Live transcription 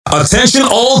Attention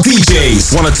all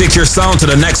DJs. Want to take your sound to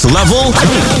the next level?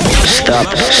 Stop.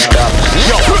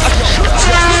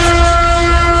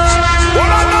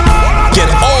 Get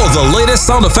all the latest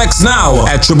sound effects now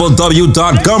at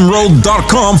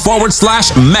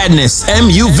www.gumroad.com/madness.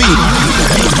 MUV.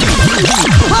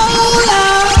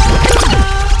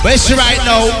 Where's she right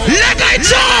now?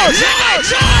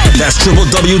 That's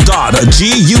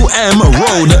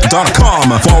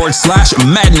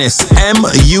www.gumroad.com/madness.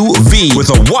 MUV with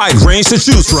a wide range to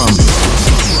choose from.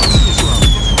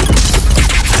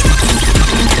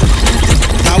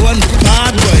 That one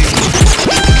bad boy.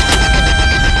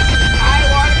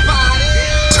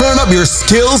 Turn up your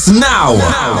skills now.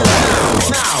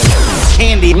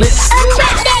 Candy lips.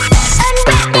 Unwrap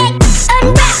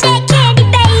that candy,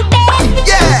 baby.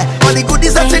 Yeah, all the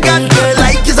goodies that you got, girl,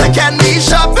 like is a candy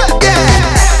shop.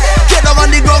 Yeah, get down on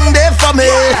the ground there for me.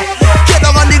 Get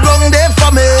down on the ground there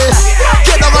for me.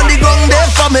 Get down on the ground there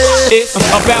for me. It's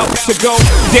about to go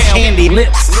down. Candy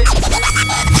lips.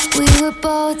 We were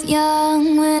both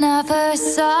young when I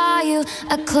first saw you.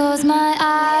 I close my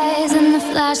eyes and the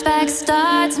flashback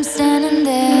starts. I'm standing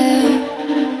there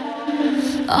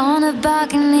on a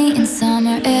balcony in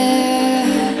summer air.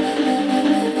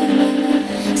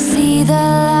 See the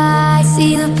lights,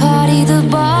 see the party, the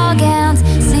ball gowns.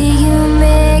 See you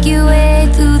make your way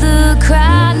through the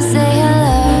crowd and say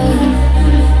hello.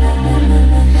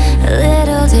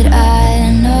 Little did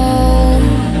I know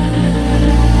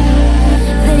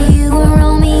that you were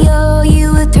Romeo,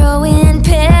 you were throwing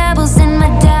pebbles, and my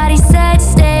daddy said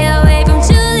stay away from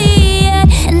Juliet.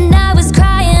 And I was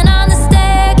crying on the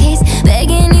staircase,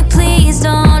 begging you please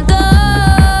don't go.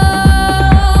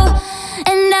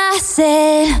 And I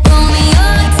said, Romeo,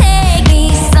 take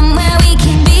me somewhere we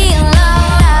can be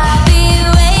alone. I'll be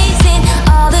waiting,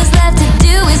 all there's left to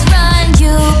do is run.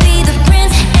 You'll be the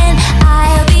prince and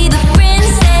I'll be the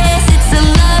princess. It's a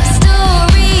love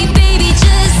story, baby,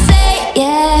 just say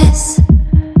yes.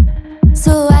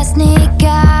 So I sneak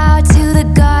out to the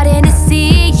garden to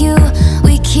see you.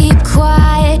 We keep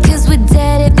quiet cause we're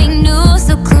dead if they knew.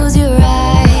 So close your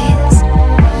eyes,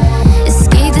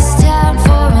 escape this town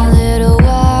for a little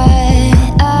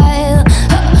while.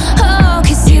 Oh,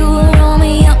 cause you were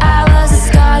Romeo, I was a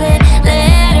scarlet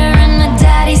letter. And my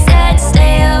daddy said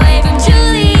stay away from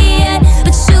Juliet.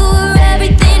 But you were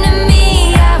everything to me,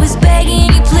 I was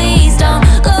begging you please don't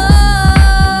go.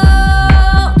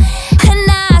 And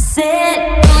I said,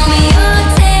 Romeo,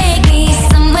 take me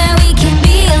somewhere we can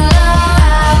be alone.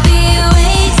 I'll be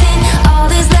waiting, all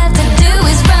there's left to do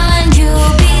is run.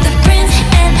 You'll be the prince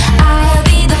and I'll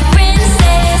be the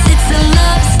princess. It's a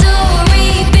love story,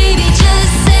 baby,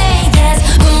 just say yes.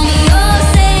 Romeo,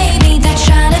 save me, they're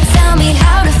trying to tell me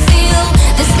how to feel.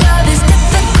 This love is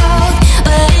difficult,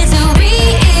 but it's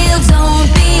real. Don't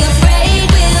be afraid,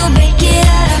 we'll make it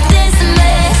out of this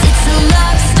mess. It's a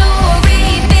love story,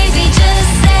 baby, just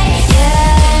say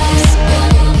yes.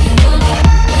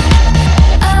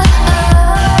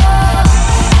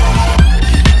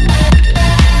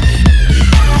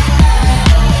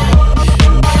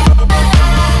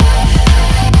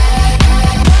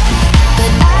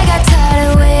 But I got tired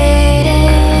of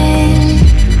waiting,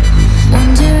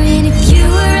 wondering if you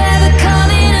were ever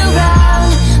coming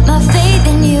around. My faith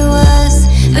in you was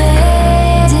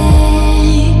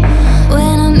fading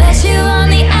when I met you on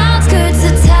the outskirts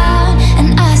of town.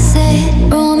 And I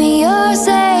said, Romeo,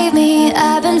 save me,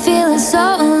 I've been feeling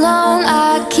so alone.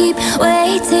 I keep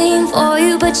waiting for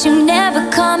you, but you never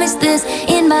come. Is this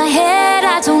in my head?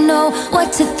 I don't know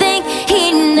what to think.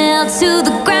 He knelt to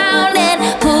the ground and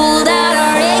pulled out a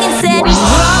ring and said,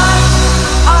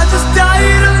 I just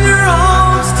died in your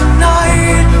arms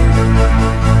tonight.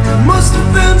 It must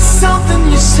have been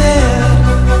something you said.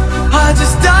 I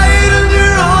just died in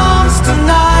your arms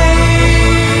tonight.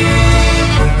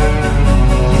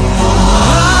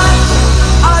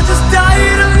 I just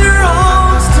died in your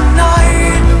arms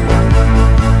tonight.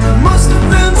 It must have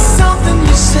been something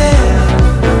you said.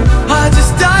 I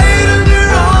just died in your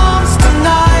arms tonight.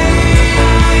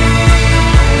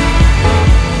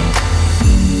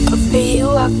 For you,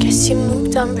 I guess you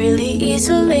moved on really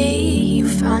easily. You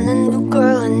found a new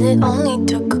girl and it only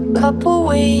took a couple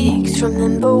weeks.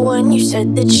 Remember when you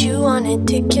said that you wanted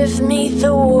to give me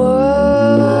the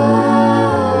world?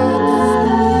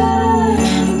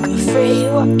 Good for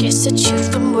you, I guess that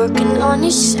you've been working on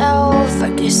yourself. I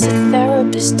guess the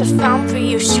therapist I found for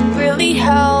you should really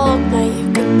help. Now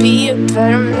you could be a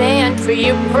better man for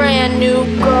your brand new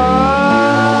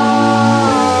girl.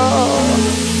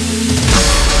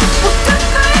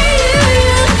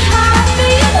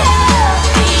 Happy,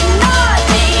 not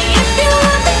me. If you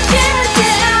want the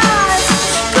chance,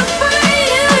 good for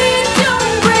you.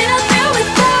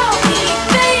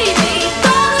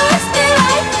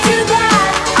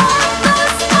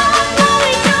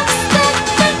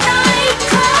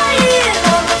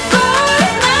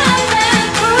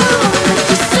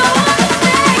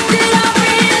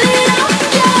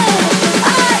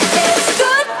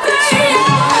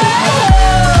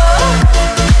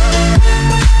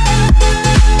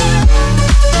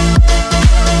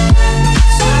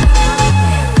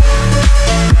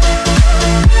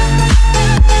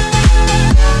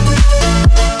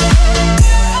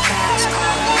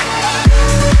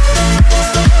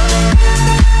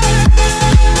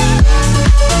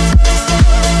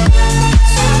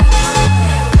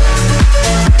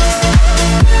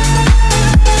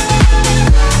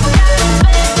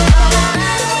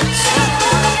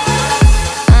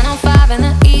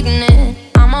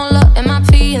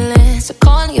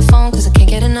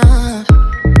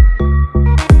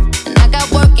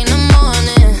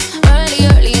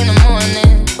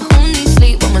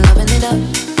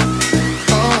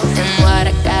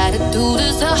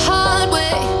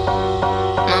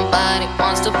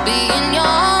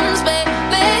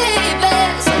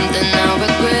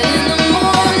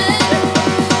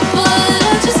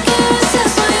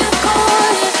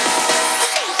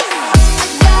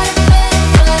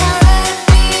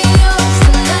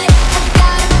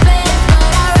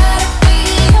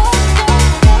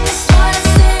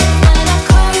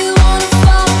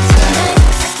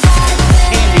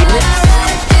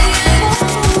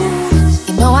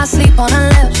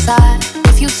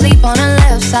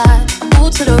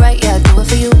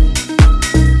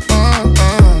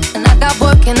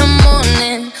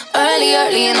 really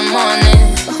early in the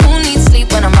morning. But who needs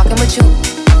sleep when I'm rocking with you?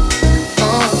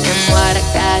 And what I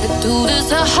gotta do this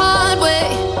the hard way.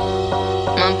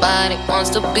 My body wants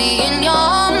to be in your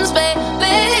arms, baby.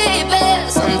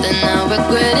 Something I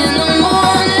regret in the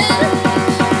morning,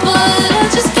 but I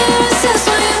just can't resist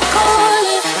when you're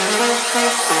calling.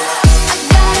 I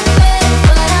got a bed,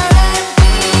 but I'd rather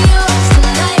be yours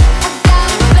tonight. I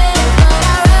got a bed, but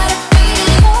I'd rather be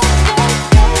yours.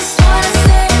 That's what I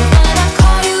say when I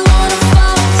call you on the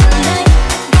phone tonight.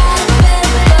 I got a bed,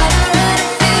 but I'd rather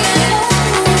be yours.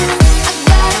 I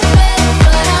got a bed,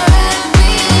 but I'd rather be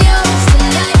yours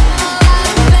tonight. I got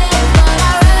a bed, but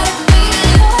I'd rather be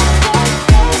yours.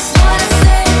 That's what I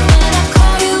say when I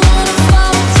call you on the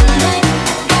phone tonight.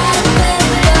 Got a bed,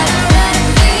 but I'd rather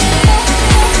be yours.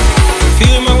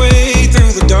 Feeling my way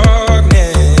through the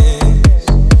darkness,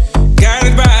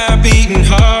 guided by a beating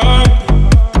heart.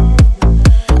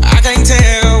 I can't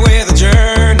tell where the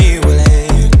journey will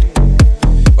end,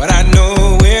 but I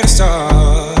know where to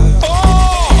start.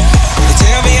 They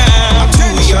tell me I'm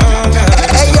too young to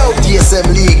Hey yo, DSM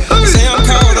League. say I'm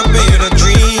caught up in a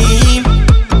dream.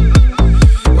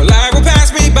 Well, life will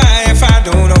pass me by if I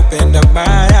don't open up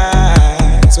my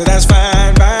eyes, so that's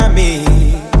fine by me.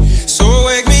 So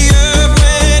wake me up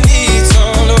when it's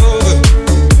all over,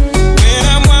 when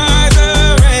I'm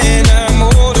wiser and I'm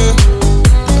older.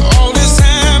 All this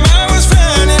time I was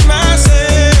finding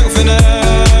myself and I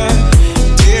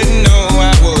didn't know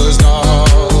I was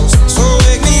lost. So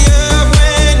wake me up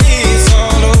when it's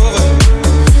all over,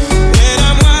 when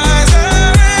I'm wiser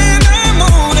and I'm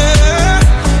older.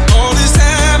 All this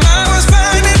time I was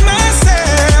finding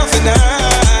myself and I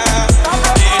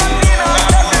didn't know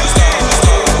I was lost.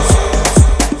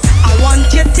 I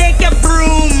want you to take a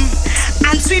broom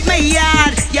and sweep my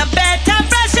yard. You better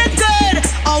brush it good,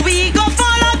 or we go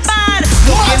fall apart.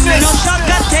 Don't give me no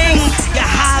sugar thing. You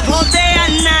have all day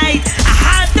and night. I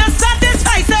had to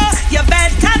satisfy, so you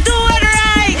better do it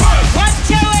right. What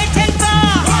you waiting for?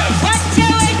 What you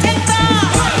waiting for?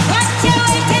 What you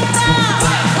waiting for?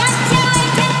 What you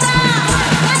waiting for?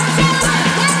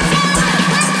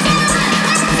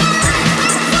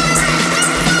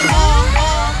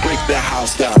 Break the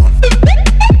house down.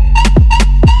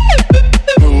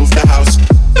 Move the house.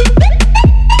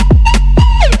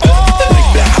 Break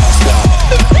the house down.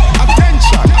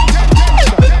 Attention.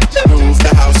 Move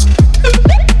the house.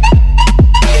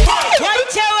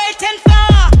 What you waiting for?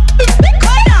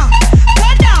 Go down, go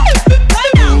down, go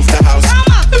down. Move the house.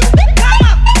 Come up, come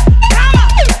up, come up,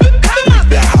 come up.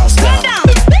 The house Go down. down,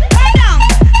 go down,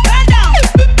 go down,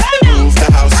 go down. Move the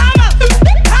house. Come up,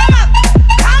 come up,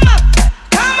 come up,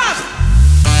 come up.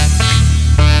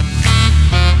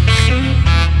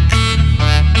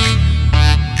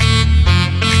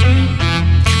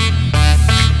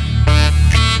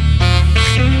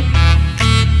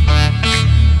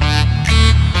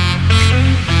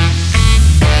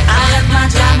 I left my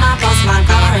job, my boss, my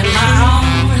car, and my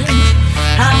home.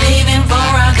 I'm leaving for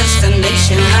a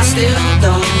destination I still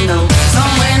don't know.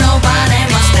 Somewhere nobody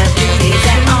must have duties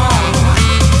at all.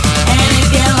 And if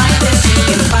you like this, you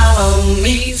can follow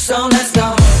me. So let's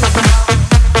go.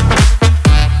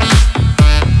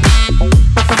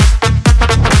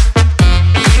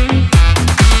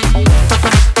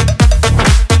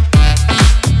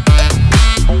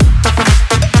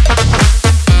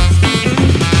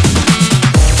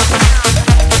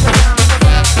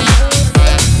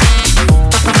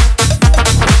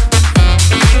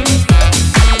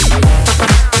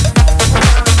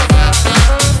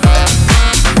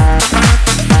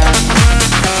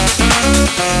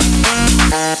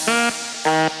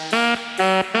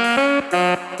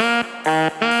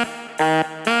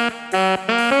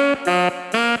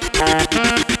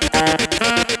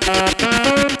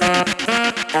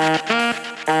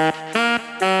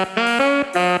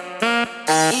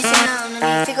 Easy now, no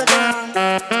need to go down.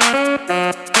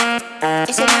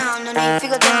 Easy now, no need to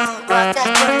go down. Rock that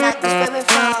world like this where we're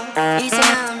from. Easy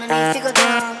now, no need to go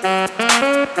down.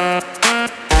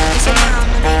 Easy now,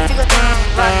 no need to go down.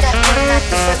 Rock that world like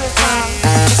this where we're from.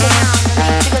 Easy now, no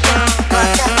need to go down.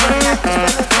 Rock that world like this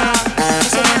where we're from.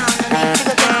 Easy now, no need to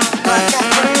go down. Rock that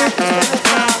world like this where we're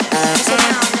from. Easy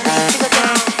now, no need to go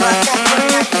down. Rock that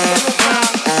world like this where we're from.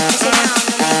 Easy now,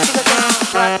 no need to go down.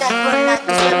 Rock that world like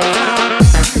this where we're from.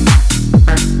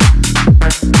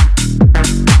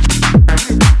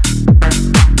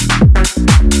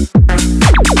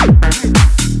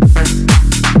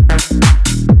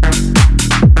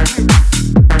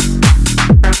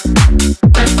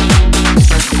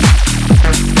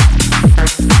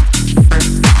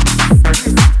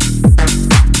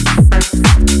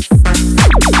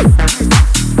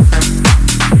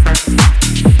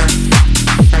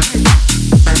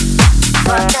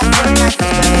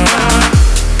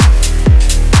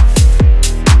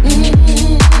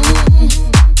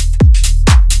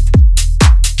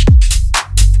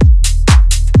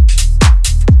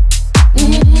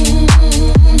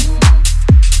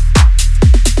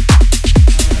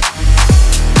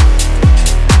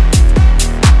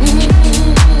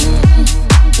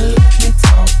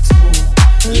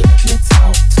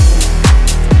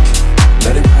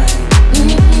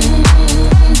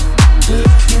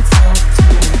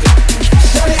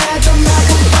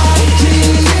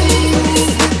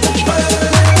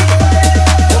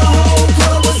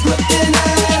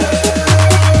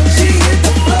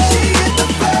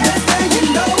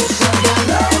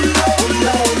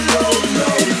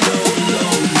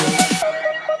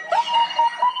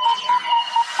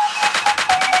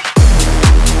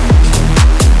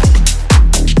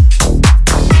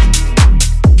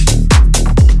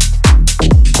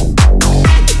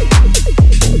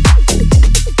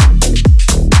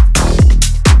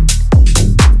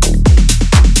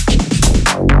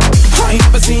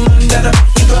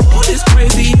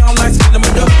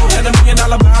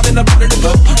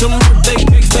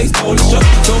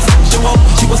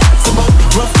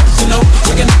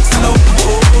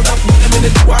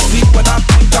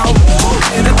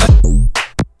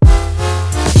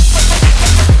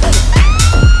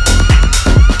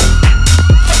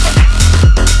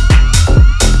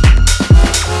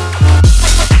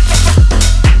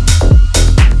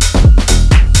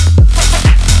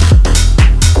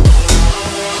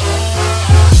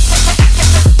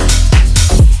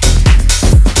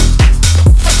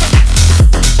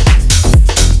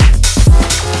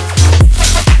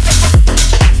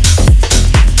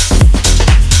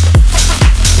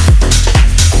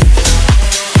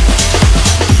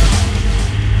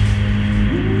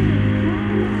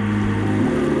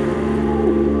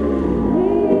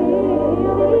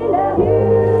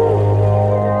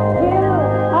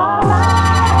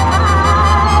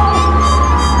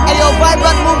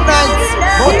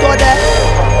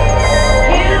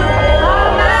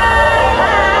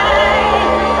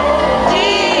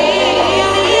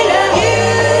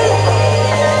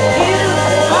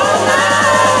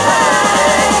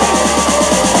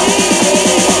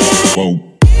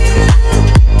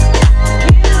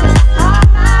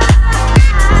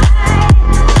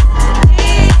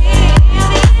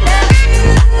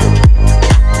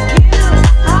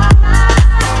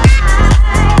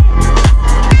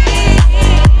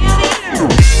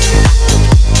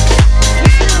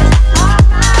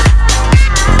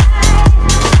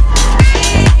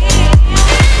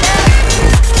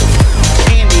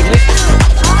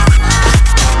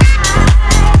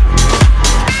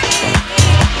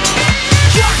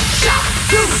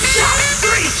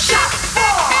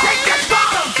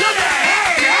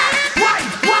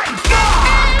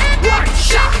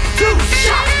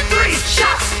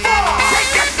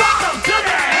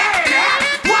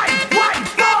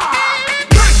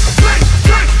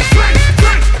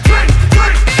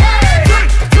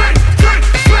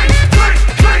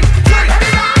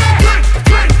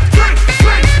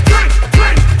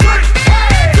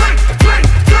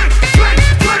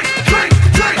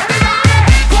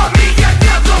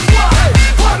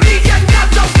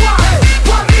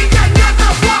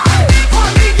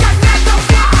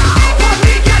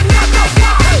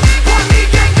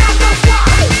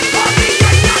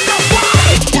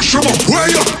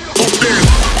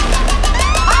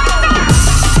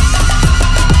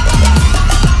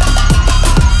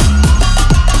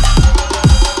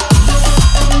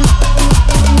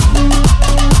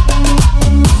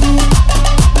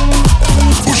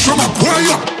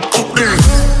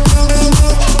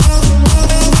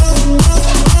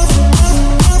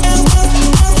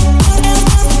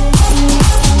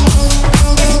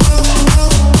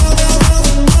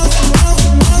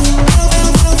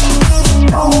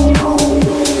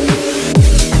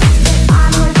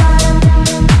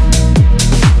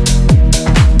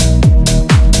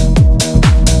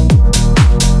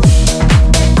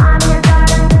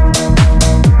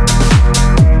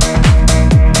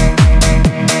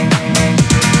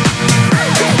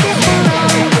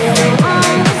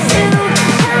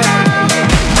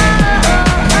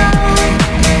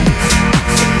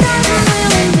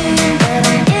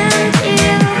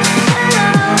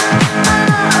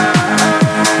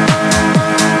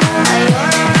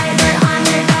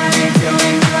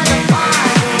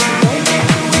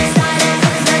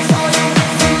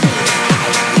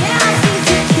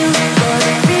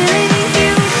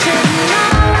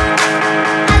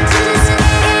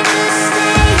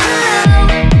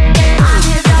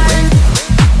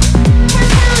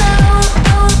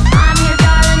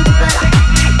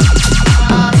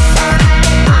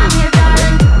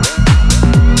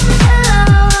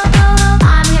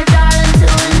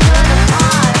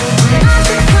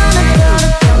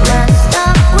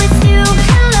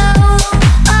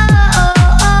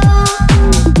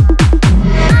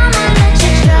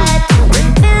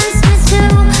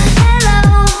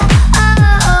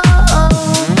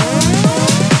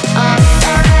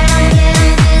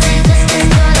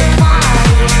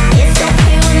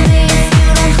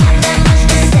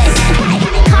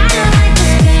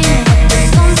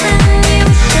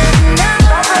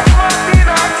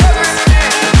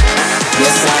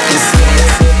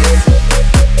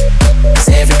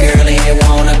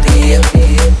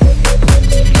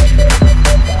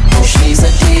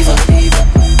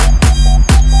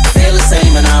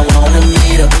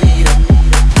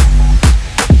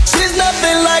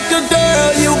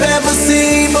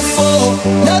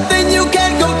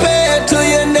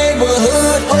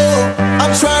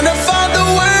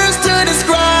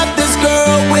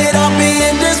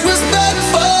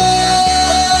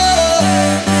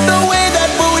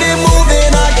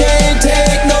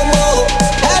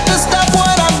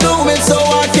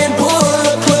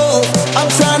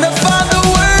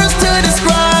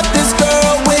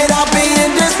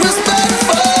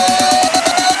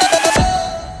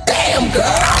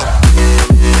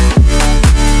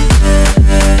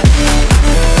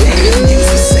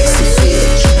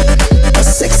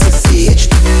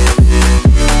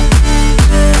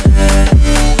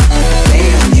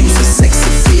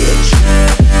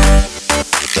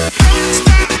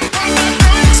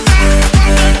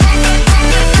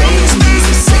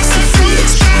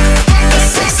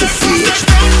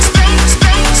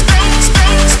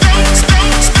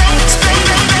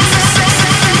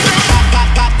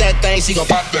 sigo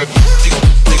pa'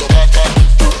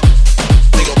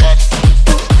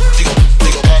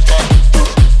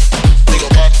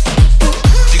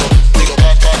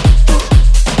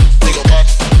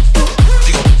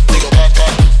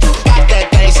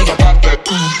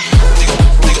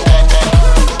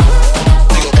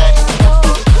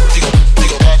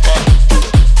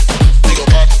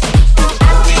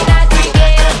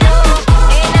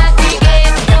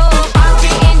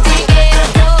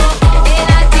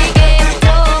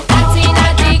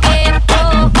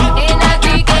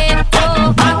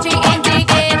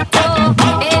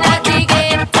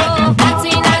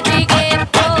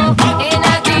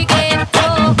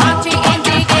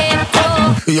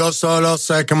 Yo solo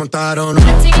sé que montaron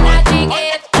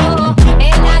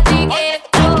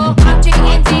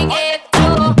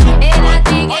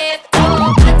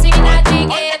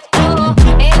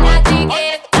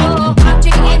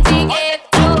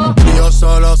Yo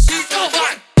solo sé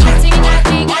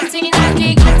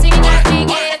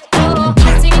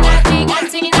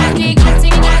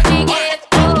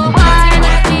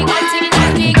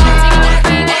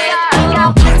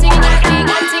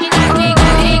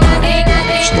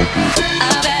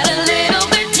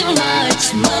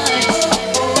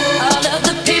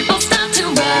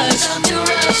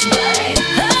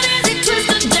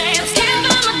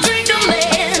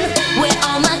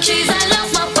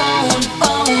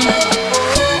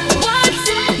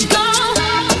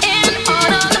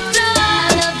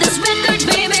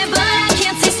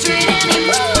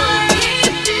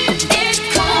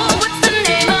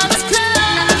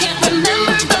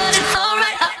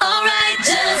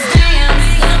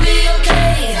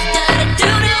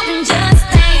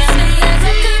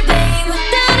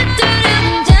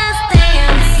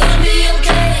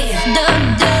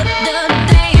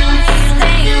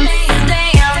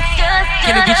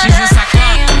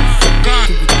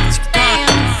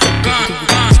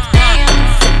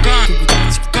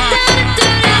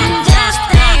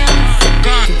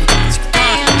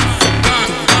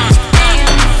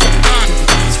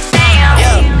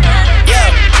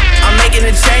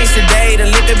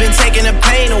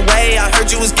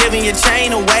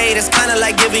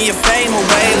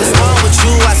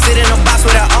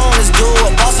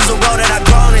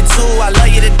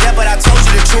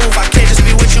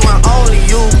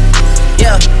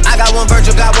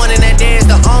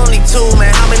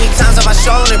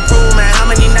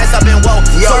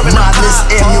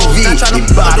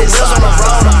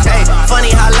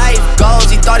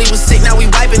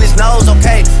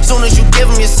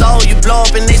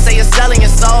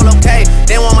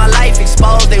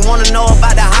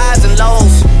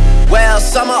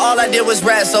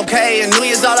okay, and New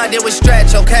Year's all I did was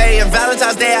stretch, okay, and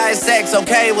Valentine's Day I had sex,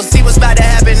 okay, we'll see what's about to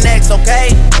happen next, okay,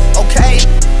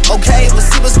 we'll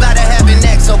see what's about to happen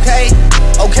next, okay,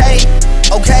 we'll see what's about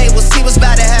to happen, we'll see what's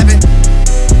about to happen,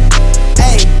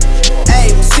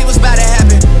 we'll see what's about to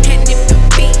happen.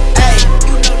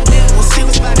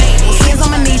 Hands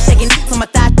on my knees, shaking on my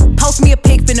thigh, post me a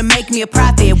pic, finna make me a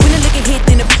profit, when the liquor hit,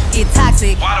 then the get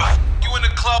toxic. You in the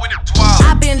club with the 12.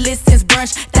 I've been lit since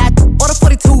brunch, that order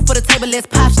 42 for the table, let's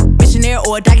pop shit. Missionary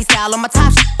or a doggy style on my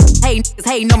top shit. Hey, niggas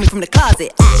hating on me from the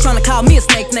closet. Tryna call me a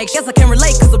snake, guess I can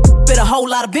relate, cause a bit a whole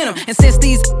lot of venom. And since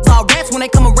these all rats, when they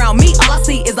come around me, all I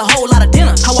see is a whole lot of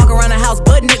dinner. I walk around the house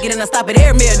butt naked and I stop at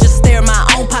air mirror just to stare at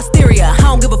my own posterior. I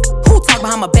don't give a who talk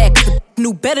behind my back, cause the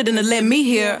knew better than to let me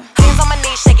hear. Hands on my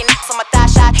knees, shaking on my thigh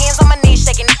shot. Hands on my knees,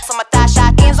 shaking on my thigh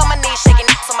shot. Hands on my knees, shaking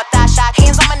on my thigh shot.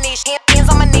 Hands on my knees, hands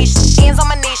on my knees, hands on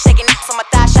my knees, shaking on my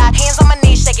thigh shot. Hands on my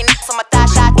knees, shaking on my thigh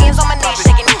shot. Hands on my knees,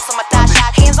 shaking on my thigh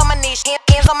shot. Hands on my knees,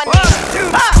 hands on my knees.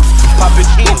 Pop it,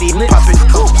 Andy, pop it,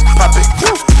 pop it,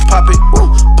 pop it,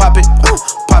 pop it,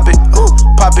 pop it, pop it,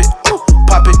 pop it,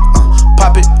 pop it, pop it,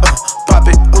 pop it,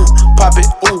 pop it,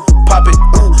 pop it,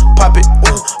 pop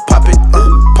it,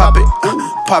 pop it,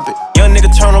 pop it. Young nigga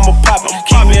turn on my pop it.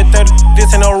 Keep me at 30,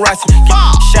 this ain't no rockin'.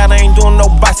 Shot, I ain't doing no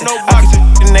boxing. I can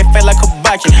and they feel like a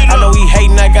boxing. I know he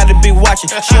hatin', I gotta be watching.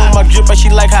 She on my drip, but she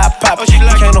like how I pop it.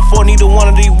 Can't afford neither one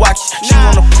of these watches. She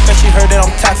wanna fuck, she heard that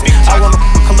I'm toxic. I wanna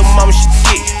fuck her little mama, she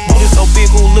thick. Booty so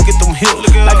big, ooh, look at them hips.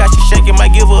 Like how she shaking,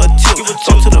 might give her a tip.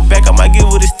 Go to the back, I might give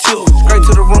her this tip. Straight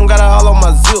to the room, got her all on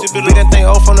my zip. Beat that thing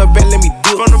off from the bed, let me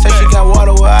dip. Say she got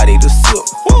water, well, I need a sip.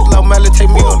 Lil' Miley take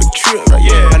me on the trip.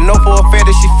 I know for a fact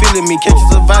that she feeling me.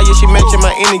 Catches a value, she matching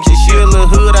my energy. She a little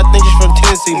hood, I think she's from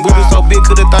Tennessee. Booty so big,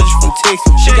 could've thought she's from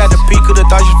Texas. She got the P, could've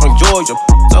thought she's from Georgia.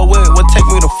 So what take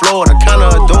me to Florida? Kinda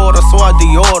adore her, so I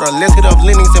deorder. Let's hit up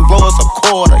Lennox and blow us a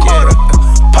quarter, yeah.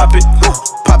 Pop it,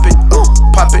 pop it,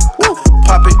 pop it, pop it,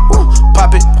 pop it,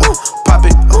 pop it, pop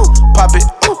it, pop it,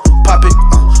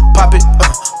 pop it,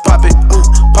 pop it,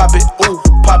 pop it,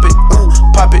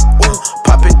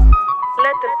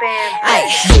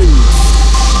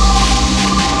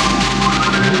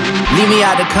 Leave me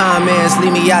out the comments,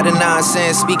 leave me out the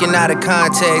nonsense. Speaking out of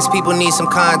context, people need some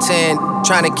content.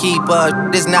 Trying to keep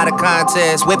up, this not a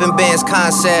contest. Whipping bands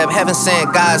concept, heaven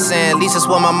sent, God sent. At least it's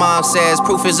what my mom says.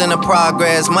 Proof is in the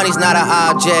progress, money's not an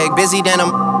object. Busy than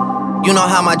you know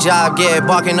how my job get.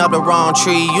 Barking up the wrong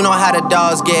tree, you know how the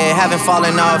dogs get. Haven't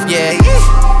fallen off yet.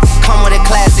 Come with a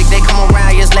classic, they come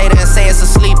around years later and say it's a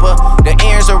sleeper. The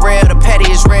earrings are real, the petty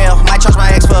is real. Might charge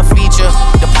my ex for a feature.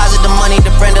 Deposit the money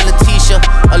to Brenda Leticia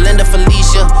or Linda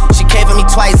Felicia. She came for me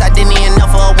twice, I didn't even know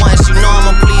for her once. You know I'm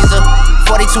a pleaser.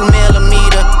 42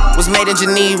 millimeter was made in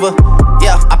Geneva.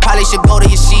 Yeah, I probably should go to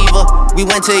Yeshiva. We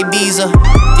went to Ibiza.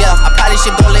 Yeah, I probably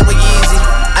should go live with Yeezy.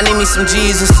 I need me some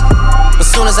Jesus. But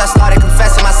soon as I started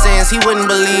confessing my sins, he wouldn't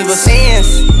believe us.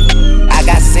 Sins. I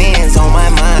got sins on my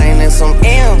mind and some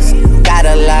M's. Got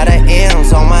a lot of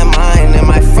M's on my mind and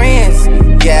my friends.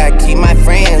 Yeah, I keep my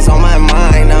friends on my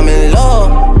mind. I'm in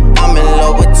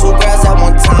love with 2 girls at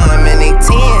one time and they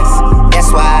 10s.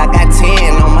 That's why I got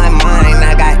 10 on my mind.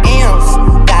 I got M's.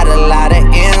 Got a lot of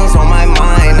M's on my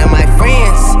mind and my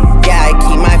friends. Yeah, I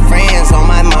keep my friends on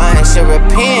my mind. Should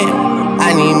repent.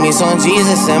 I need me some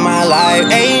Jesus in my life.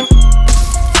 Ayy.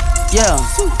 Yeah,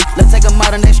 let's take a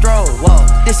modern day stroll. Whoa,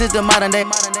 this is the modern day.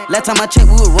 Last time I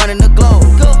checked, we were running the globe.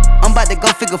 I'm about to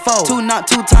go figure 4. 2 knock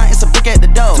 2 times, it's a brick at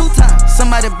the door. 2 times.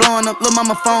 Somebody blowing up, lil'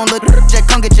 mama phone, lil' Jack,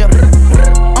 come get your.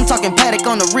 I'm talking paddock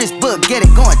on the wrist, but get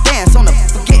it going, dance on the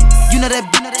forget. You know that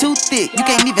too thick, you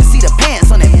can't even see the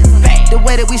pants on it. The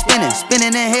way that we spinning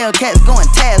in Hellcats, going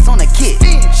Taz on the kit.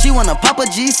 She wanna pop a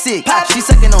G6, she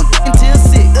sucking on until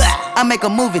 6. I make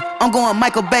a movie, I'm going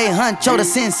Michael Bay, Huncho the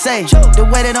Sensei. The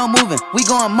way that I'm moving, we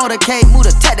going motorcade, move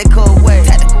the tactical way.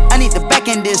 I need the back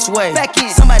end this way,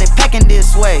 somebody packing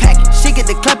this way. She get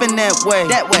the clapping that way.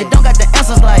 You don't got the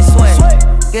answers like sway.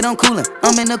 Get on coolin',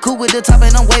 I'm in the cool with the top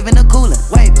and I'm waving the coolin'.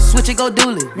 Switch it, go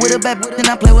dooley. With a bad bitch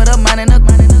and I play with her mind and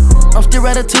I'm still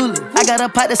ratatouille. I got a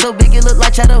pot that's so big it look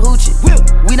like Chattahoochee.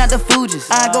 We not the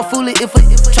Fugees. I go fool it if I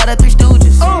try the 3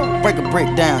 Stooges. Break a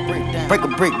brick down, break a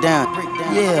brick down.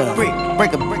 Yeah,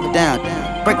 break a brick down,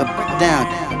 break a brick down.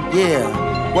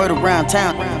 Yeah, word around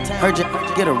town. Heard you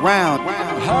get around,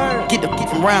 get the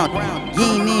from round. You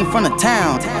ain't even from the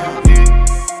town.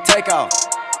 Take off.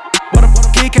 Where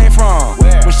the kid came from?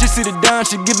 When she see the dime,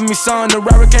 she giving me some. The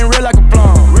rapper came red like a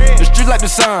plum. The street like the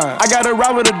sun. I got her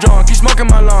ride with a drum, keep smoking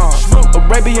my lungs.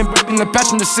 Arabian in the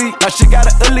passenger seat, like she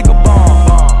got an illegal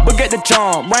bomb. But get the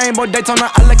charm, Rainbow Daytona,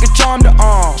 I like a charm to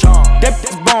arm. That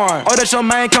bitch born, oh that's your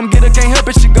man, come get her, can't help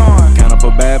it, she gone. Count up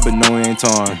a bad, but no, he ain't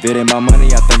torn. If it ain't my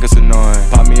money, I think it's annoying.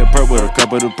 Pop me a perk with a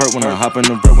cup of the perk when I hop in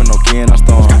the vert with no key and I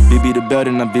storm. BB the belt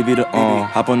and I BB the arm.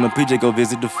 Hop on the PJ, go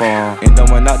visit the farm. Ain't done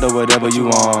one out though, whatever you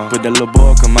want. Put that little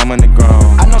boy, come I'm on the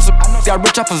ground. I know some got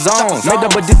rich off of zones. Made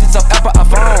double digits off Apple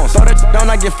iPhones. Throw that down,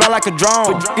 I get fly like a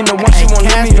drone. But in the one, she won't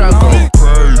leave me alone.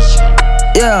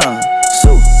 Yeah,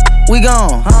 so we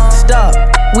gone. Stop,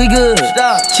 we good.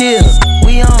 Stop, chill,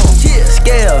 we on.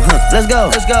 Scale, let's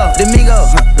go. Domingo,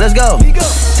 let's go.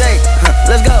 Take,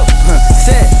 let's go.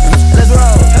 Set, let's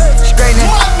roll. Straightening.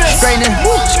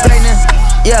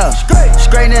 Yeah,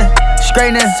 straightening.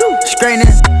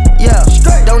 Yeah,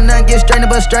 don't nothing get strained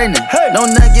but straightening.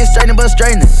 Don't nothing get strained but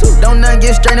straightening. Don't nothing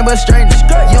get strained but straightening.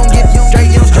 You don't get straight,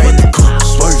 you don't straighten. How about the coupe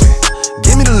swerving?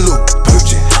 Give me the loop,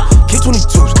 purging.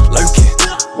 K22s lurking.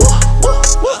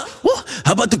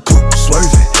 How about the coupe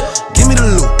swerving? Give me the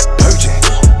loop, purging.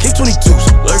 K22s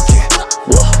lurking.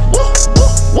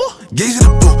 Gaze at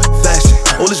the boot, fashion.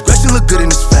 All this Gretchen look good in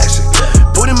this fashion.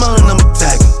 Put him on and I'ma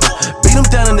tag him. Beat him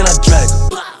down and then I drag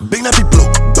him. Big nappy blue,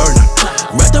 burner.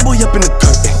 Wrap that boy up in the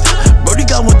curtain. Brody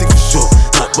got one thing for sure,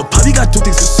 but Poppy got 2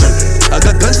 things for certain. I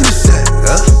got guns in the set,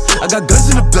 I got guns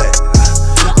in the back.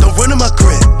 Don't run in my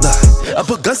crib, nah. I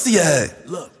put guns to your head.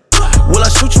 Will I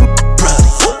shoot you?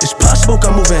 Probably. It's pop smoke,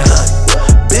 I'm moving high.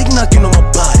 Big knocking on my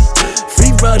body.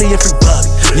 Free Roddy and free Bobby.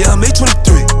 Yeah, I'm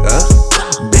 823,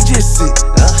 Big JC,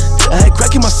 I had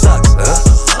crack in my socks,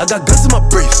 I got guns in my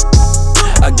brief.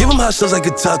 I give him hot shots like a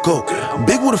taco.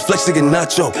 Big with a flex like a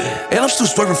nacho. And I'm still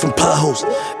swerving from potholes.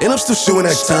 And I'm still shooting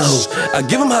at Tahoes. I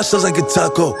give him hot shots like a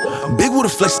taco. Big with a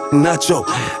flex like a nacho.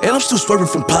 And I'm still swerving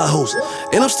from potholes.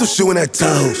 And I'm still shooting at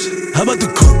Tahoes. How about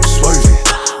the coupe swerving?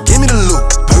 Give me the loop,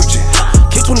 purging.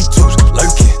 K22s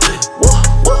lurking.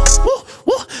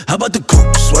 How about the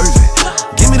coupe swerving?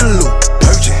 Give me the loop,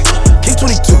 purging.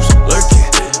 K22s lurking.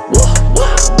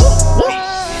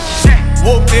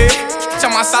 Whooped it.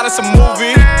 I'm outside of some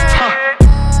movie.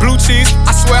 Blue cheese,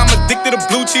 I swear I'm addicted to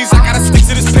blue cheese. I gotta stick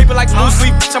to this paper like blue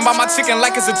sleep. I'm about my chicken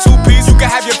like it's a 2-piece. You can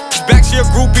have your back, she a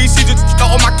groupie. She just throw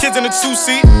all my kids in a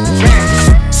 2-seat.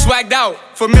 Swagged out,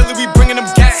 familiar, we bringing them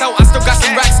gas out. I still got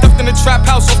some racks stuffed in the trap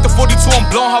house. Off the 42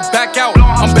 blowing her back out.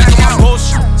 I'm back on my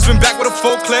bullshit. Spin back with a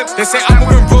full clip. They say I'm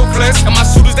moving ruthless. And my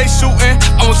shooters, they shooting.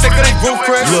 I won't take it, they roof,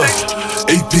 Chris. Look,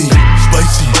 AP,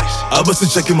 spicy. I bust a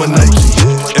check in my Nike.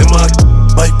 And my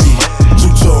might be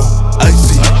two-tone,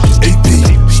 icy. AP,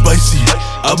 spicy.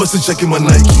 I bust a check in my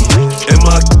Nike. And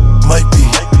my might be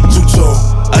two-tone,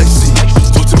 icy.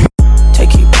 Talk to me.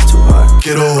 Take it too hard.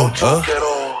 Get on, huh?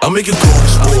 I make it cold,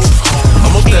 sport.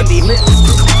 I'm up that. Talk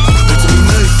to me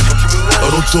nice. I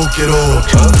don't talk at all,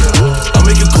 huh? I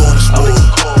make it cold, sport.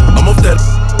 I'm up that.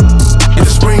 In the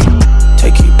spring.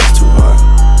 Take it too hard.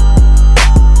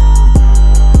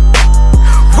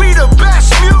 We the best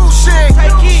music.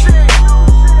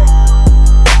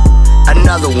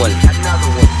 Another one.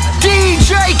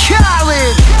 DJ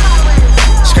Khaled.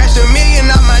 Scratched $1 million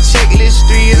off my checklist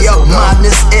 3 years ago. Yo,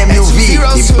 Madness MUV,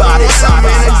 the baddest. I'm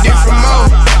in a different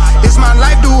mode. It's my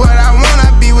life, do what I want,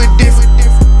 I be with different.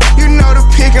 You know the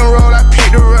pick and roll, I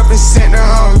picked her up and sent her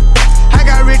home. I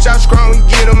got rich out strong, we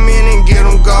get them in and get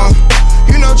them gone.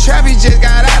 You know Trappy just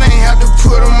got out, ain't have to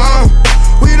put them on.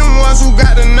 We the ones who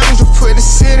got the numbers to put the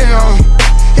city on.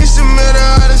 It's the middle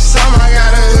of the summer, I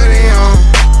got a hoodie on.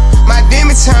 My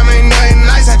demon time ain't nothing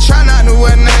nice, I try not to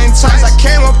wear nothing tight. I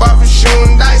came up off of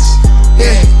shooting dice,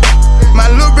 yeah. My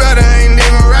little brother ain't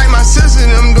even right, my sister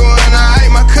them doing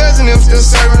alright. My cousin them still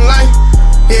serving life,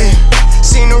 yeah.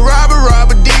 Seen the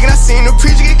robber digging, I seen the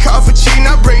preacher get caught for cheating.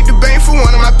 I break the bank for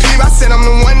one of my people. I said I'm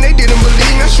the one, they didn't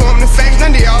believe me. I show them the facts,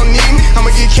 now they all need me. I'ma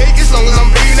get cake as long as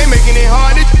I'm breathing. They making it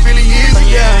hard, it really is,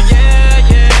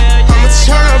 yeah. I'ma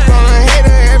turn up on a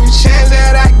hater every chance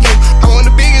that I get. I want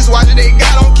the biggest watch that they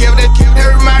got, don't care if they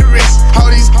hurt my wrist.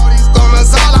 All these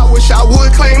gunners, all I wish I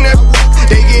would claim that.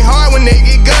 They get hard when they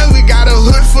get guns, we got a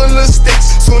hood full of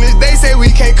sticks. Soon as they say we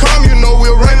can't come, you know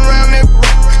we'll run around that.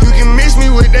 You can mix me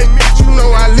with that mix, you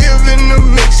know I live in the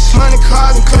mix. Money,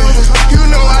 cars, and clothes, you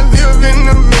know I live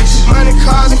in the mix. Money,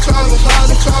 cars, and clothes,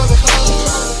 cars, and clothes.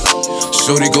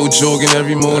 Shorty go jogging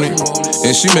every morning,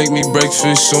 and she make me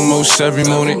breakfast almost every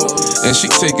morning. And she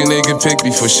take a nigga pic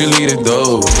before she leave the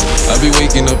door. I be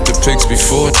waking up the pics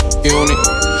before on it.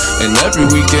 And every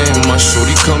weekend my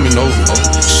shorty coming over.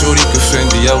 Shorty can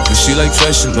Fendi out, but she like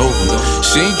Fashion Nova.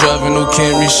 She ain't driving no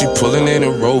Camry, she pulling in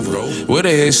a Rover. With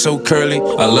her hair so curly,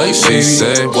 I like she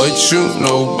said, what you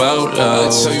know about love? I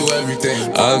tell you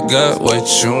everything. I got what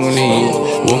you need.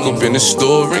 Woke up in the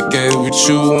store and get what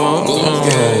you want.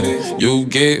 Get it. You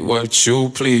get what you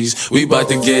please. We bout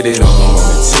to get it on.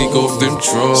 Take off them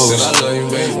drawers.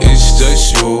 It's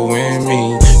just you and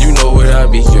me. You know what I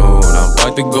be on. I'm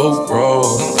about to go raw.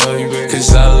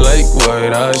 Cause I like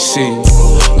what I see.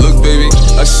 Look, baby,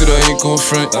 I said I ain't gon'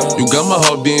 front. You got my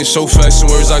heart beating so fast, some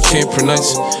words I can't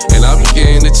pronounce. And I be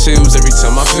getting the chills every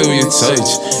time I feel your touch.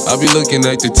 I be looking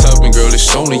at the top, and girl,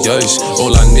 it's only ice.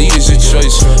 All I need is a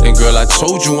choice. And girl, I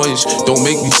told you once, don't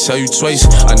make me tell you twice.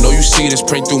 I know you see this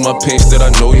print through my pants that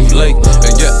I know you like.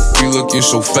 And yeah, you looking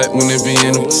so fat when it be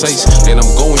in them tights. And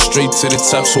I'm going straight to the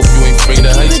top, so you ain't afraid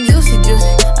of heights. Juicy,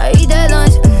 I eat that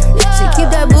lunch. She keep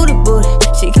that booty,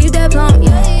 she keep that plump,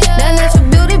 yeah. That natural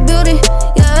beauty,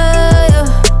 yeah.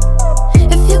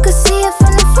 If you could see it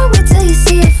from the front, wait till you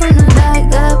see it from the back,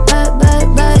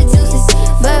 back, juicy,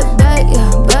 back,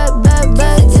 yeah, back,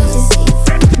 juicy,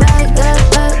 back,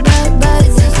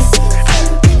 juicy.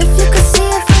 If you could see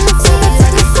it from the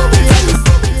front, wait till you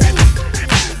see it.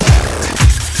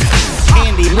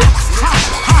 Candy lips.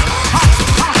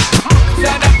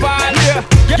 Stand up on here,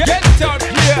 get it out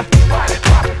here.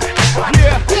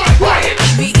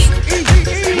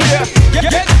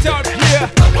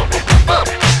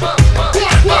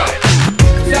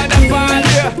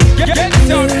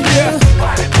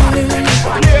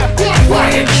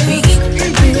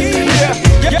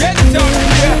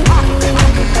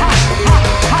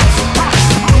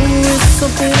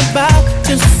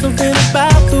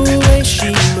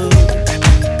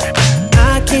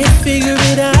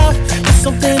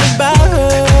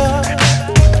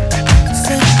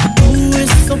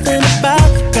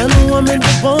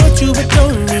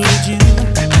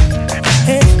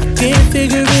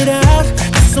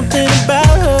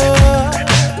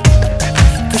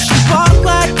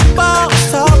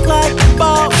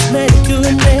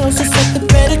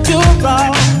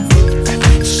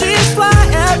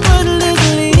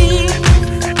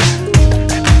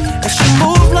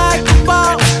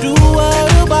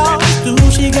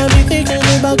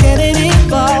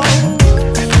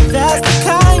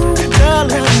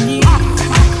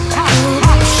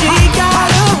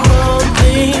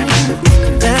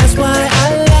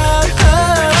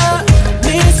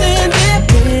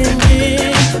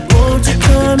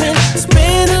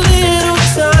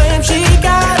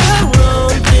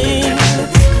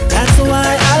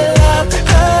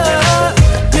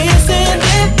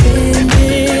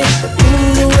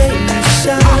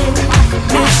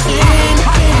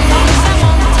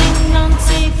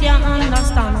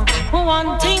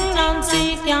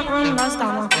 not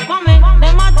understand. What make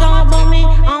them a talk about me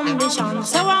ambition?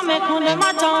 So what make them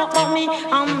a talk about me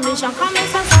ambition? Come and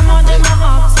say some of them a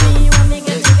ask me when me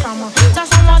get it from. So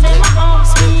some of them a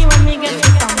ask me when me get it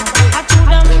from. I told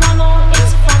them no no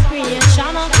it's from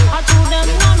creation. I told them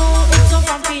no no it's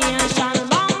from creation.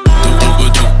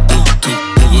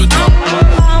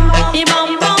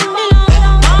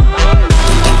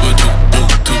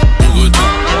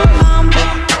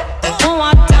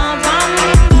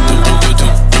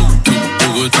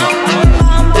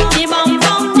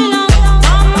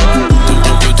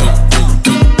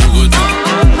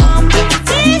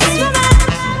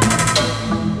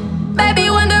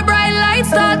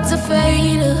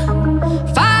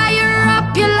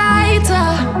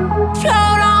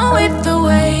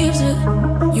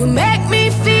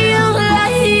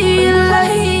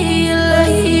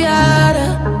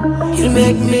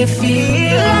 Make me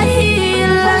feel like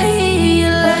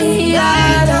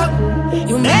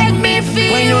you make me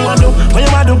feel. When you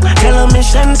want to, tell a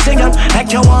mission, sing up.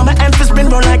 Like you want my emphasis spin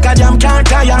roll like a jam can't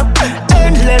tire.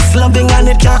 Endless loving and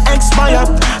it can't expire.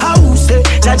 How say,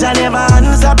 Jaja never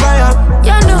answer prayer.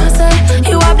 You know, say,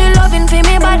 you have the loving for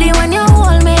me body when you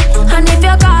hold me. And if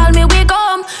you call me, we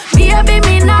come. Baby,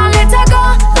 me now let her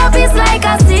go. Love is like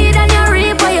a seed and you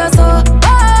reap what you sow.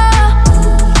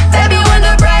 Baby, when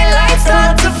the bright lights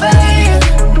start to fade,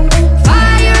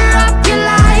 fire up your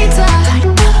lighter,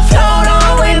 float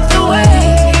on with the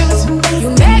waves. You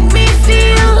make me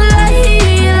feel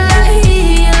lighter.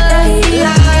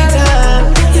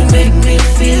 You make me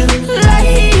feel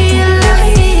lighter.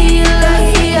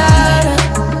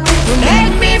 You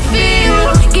make me feel.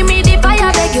 Give me the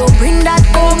fire, beg you, bring that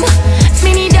home. Me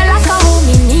need you like a home,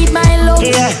 me need my love.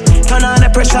 Yeah, turn on the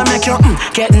pressure, make you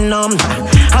get numb.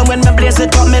 And when me blaze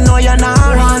it up, me know you're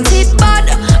not want it bad,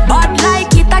 bad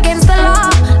like it against the law.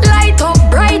 Light up,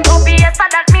 bright up, yes,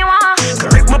 that me want.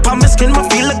 Correct me on my skin, me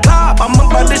feel the clap. I'm my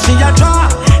body, she a draw.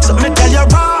 So me tell you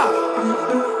raw.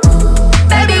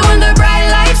 Baby, when the bright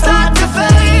lights start to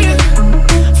fade,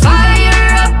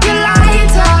 fire up your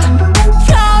lighter,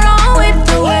 float on with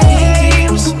the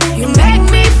waves. You make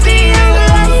me feel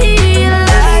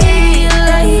lighter.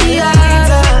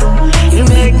 You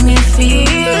make me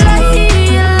feel.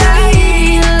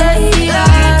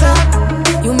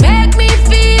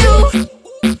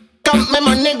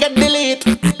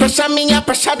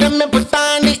 Pressure them, me put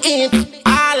on the heat.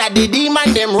 All of the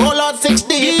demon, them roll out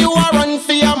 60. You a run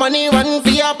for your money, run for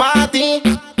your party.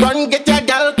 Run get your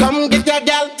gal, come get your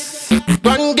gal.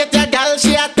 Run get your gal,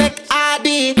 she a take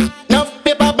ID. Enough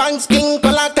paper banks, king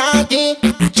color khaki.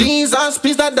 Jesus,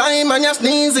 please the diamond, you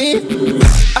sneezy.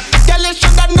 Tell you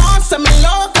shoulda know, say me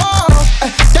loco.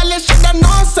 Tell you shoulda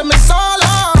know, say me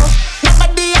solo.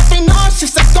 Nobody have to know, she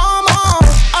say come on.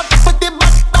 Up put the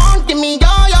back down, give me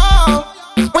yo-yo.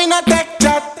 We not take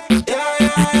chat.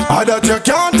 I that you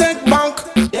can't take bank.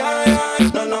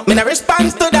 Me no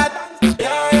response to that.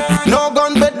 No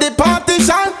gun but the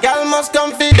partition. Girl must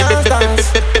come feed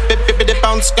dance. The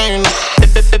bounce game.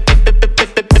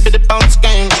 The bounce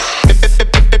game.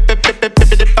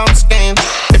 The bounce game.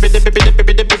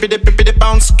 The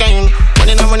bounce game.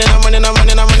 Money no money no money no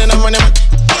money no money no money.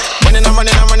 Money no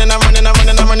money no money no money no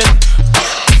money no money.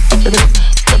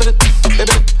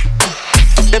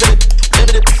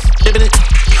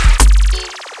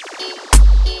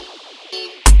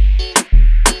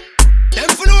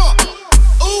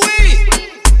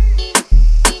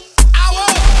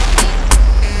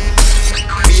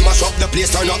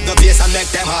 Turn up the bass and make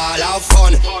them all have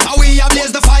fun. How we a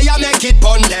blaze the fire, make it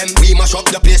burn them. We mash up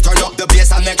the place, turn up the bass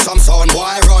and make some sound,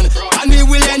 boy run. And we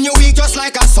will end your week just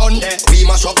like a Sunday. We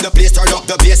mash up the place, turn up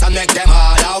the bass and make them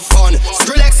all have fun.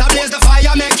 Skrillex a blaze the fire,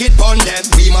 make it burn them.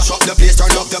 We mash up the place,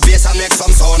 turn up the bass and make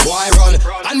some sound, boy run.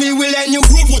 And we will end your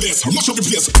week with this, mash up the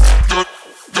place.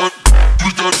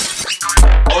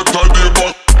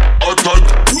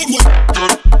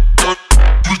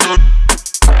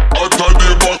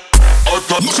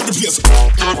 Look at the place.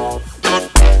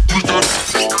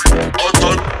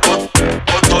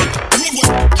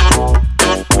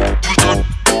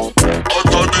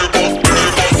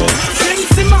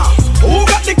 Simmer, who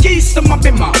got the keys to my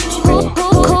bimmer?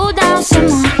 Cool down,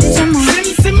 simmer.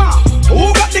 Simmer,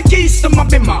 who got the keys to my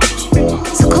bimmer?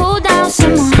 So cool down,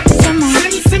 simmer.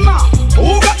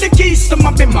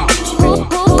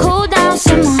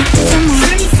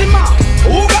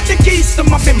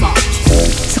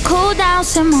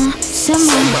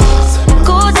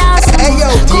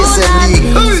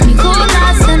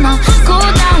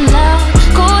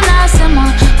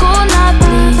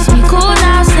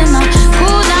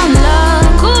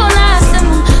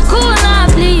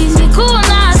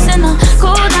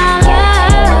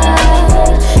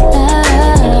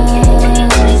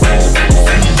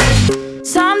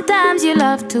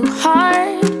 too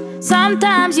hard.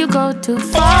 Sometimes you go too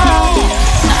far.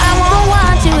 I won't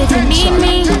want you if you need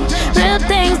me. Real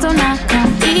things do not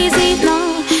come easy, no.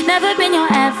 Never been your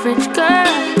average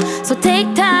girl. So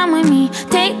take time with me,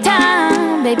 take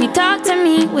time. Baby, talk to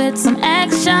me with some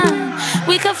action.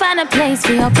 We can find a place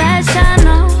for your passion,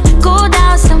 no. Cool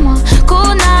down, someone,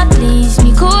 cool now, please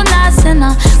me. Cool now,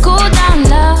 sinner, cool down,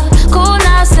 love. Cool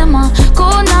now, simmer,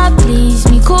 cool now, please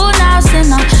me. Cool now,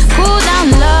 sinner, cool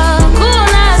down, love. Cool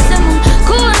now, simmer,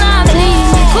 cool now,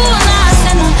 please me. Cool now,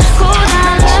 sinner, cool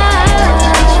down,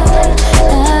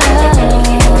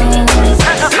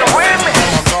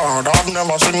 I've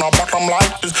never seen a bottom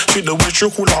like this. See the way she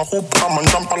hula hoop, come and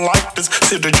jump like this.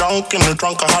 See the junk in the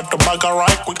trunk, I had to bag her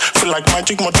right quick. Feel like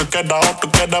magic, more together, all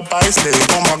together by slave.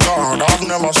 Oh my God, I've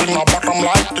never seen a bottom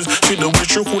like this. See the way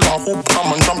she hula hoop,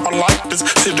 come and jump like this.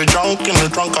 See the junk in the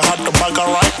trunk, I had to bag her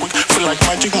right quick. Feel like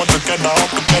magic, more together, all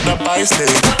together by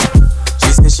slave. She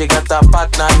say she got a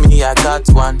partner, me I got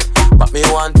one. But me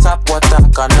want top water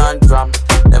conundrum.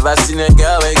 Never seen a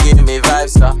girl wey give me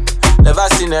vibes, so. Never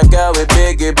seen a girl with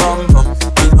biggie bum bum.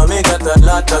 You know me got a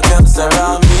lot of girls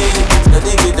around me.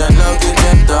 Steady give them love, give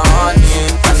them the honey.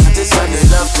 And that is why they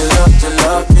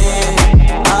love me.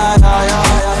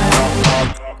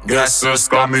 Guess who's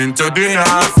coming to dinner?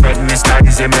 Fred Mr.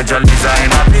 Easy Major Lisa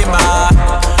in a beamer.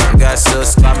 Guess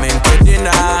who's coming to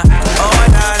dinner? Oh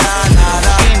na na na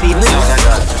na. You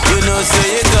know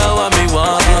say you got what me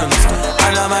want,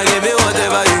 and I'ma give you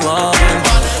whatever you want.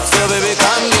 So baby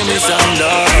come give me some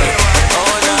love.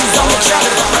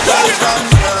 From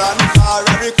here and far, I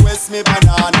request me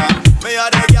banana. Me a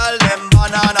the girl them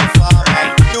banana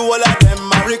farmer. The whole of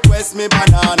them a request me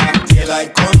banana.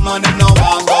 Daylight come and them no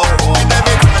want go home.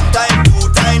 Every one time, 2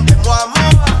 times, them want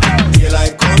more.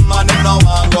 Daylight come and them no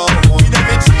want go home.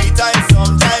 Every 3 times,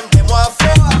 sometime them want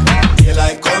 4.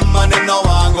 Daylight come and them no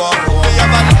want go home. Me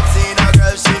have a seen a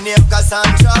girl, she named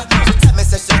Cassandra. She tell me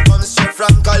say she comes straight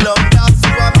from Colombia. So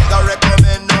I make her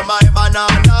recommend no my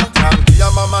banana.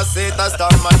 Your mama say that's the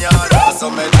manana. So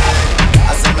me do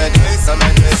it, so me do it, so me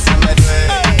do it, so me do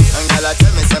it. And girl a tell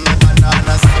me say me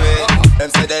banana sweet. Them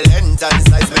say the length and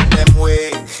size make them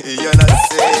wait. You know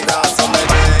say that. So me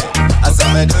do it, so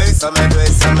me do it, so me do it,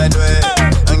 so me do it.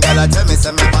 And girl a tell me say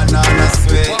me banana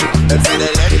sweet. Them say the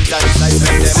length and size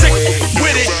make them wait.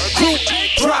 With it, group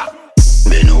drop.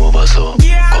 Bend over so,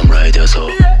 come right here so.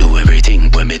 Do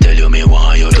everything when me tell you me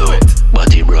want you do.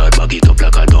 Body broad, bag it up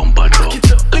like a dumper truck.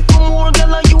 Little more girl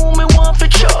like you me want for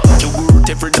sure. You worth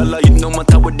every dollar, it no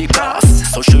matter what the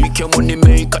cost. So show you your money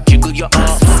make a jiggle your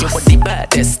ass. You want the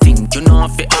baddest thing, you know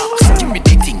if it ask. Give me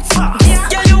the thing fast.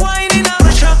 Yeah, you whining a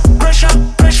pressure, pressure,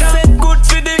 pressure. Set good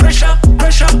for the pressure,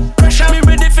 pressure, pressure. Me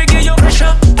ready for give you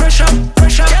pressure, pressure,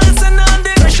 pressure. Girl send on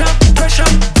the pressure, pressure,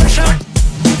 pressure.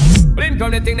 Well, in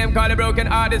come the thing them call the broken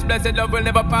heart. This blessed love will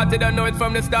never part. They don't know it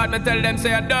from the start. Me tell them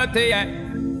say I'm dirty, yeah.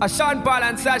 A Sean Paul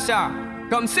and Sasha,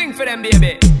 come sing for them,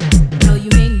 baby. Girl, you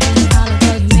make me holler,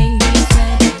 girl, you make me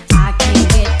sweat. I can't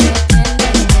get your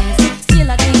tenderness.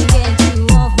 Still I can't get you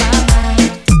off my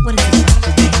mind. What is this about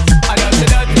today? I love the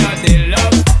dirty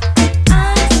love.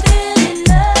 I'm still in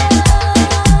love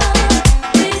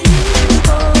with you,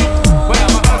 boy. Well,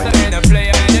 I'm a hustler and a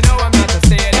player, and you know I'm not to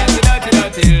say that's the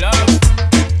dirty love.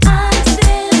 I'm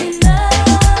still in love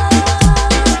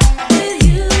with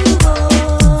you, boy.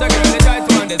 So girl, they try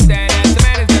to understand that the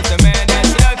man is just a man.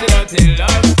 That's the dirty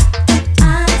love.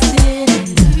 I'm still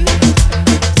in love.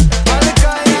 All the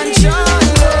guy and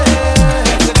Charlie.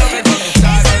 That's the love from the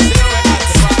start. That's the love from the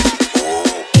start.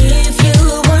 If you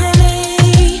were me,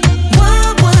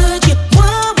 what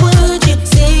would you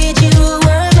said you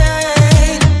were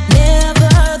mine?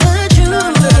 Never the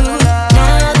truth.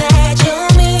 Now that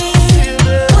you're me,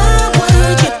 what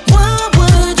would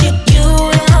you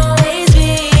you'll always be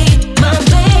my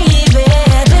baby,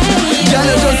 Girl,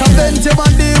 you just bend your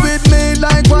body with me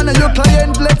like one of your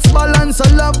client. Let's balance a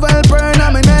love well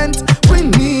permanent. We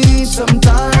need some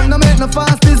time, no make no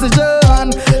fast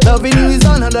decision. Loving you is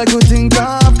another good thing to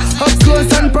have. Up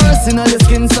close and personal, your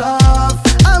skin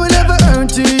soft. I will never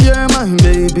hurt you, you're my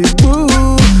baby boo.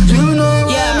 You know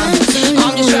Yeah,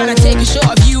 I'm just trying to take a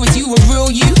shot of you as you a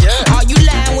real you. Are you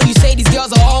lying when you say these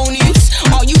girls are all news?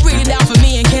 Are you really down for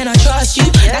me and can I trust you?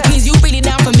 That means you really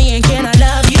down for me and can I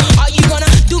love you? Are you gonna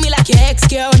do me like your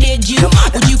ex-girl did you?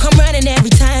 Would you come running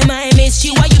every time I missed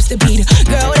you? I used to be the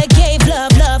girl that gave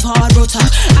love hard, real talk.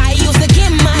 I used to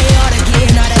give my heart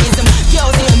again. Now that is them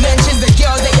girls in your mentions, the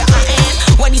girls that you're eyeing.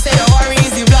 When you say the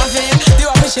worries, you bluffing. Do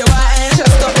I push your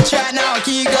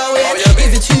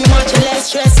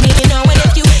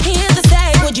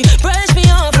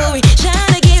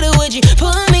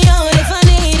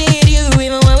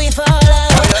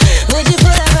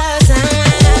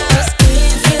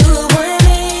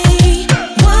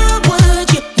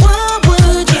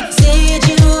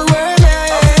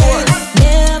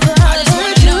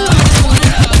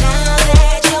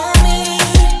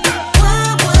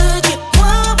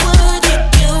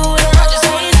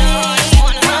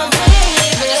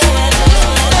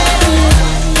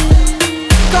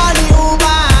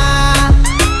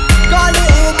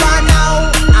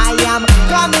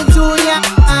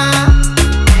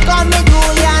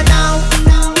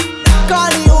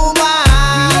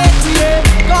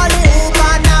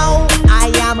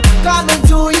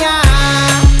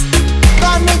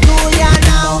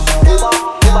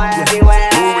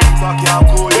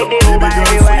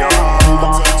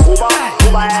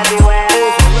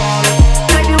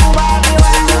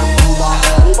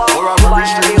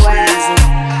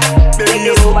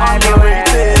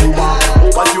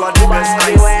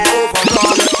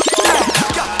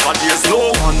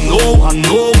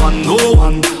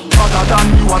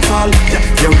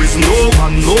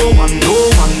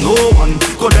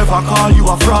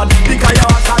a fraud. Because you're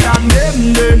hotter than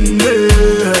them.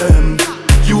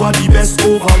 You are the best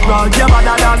overall. You're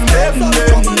better than them.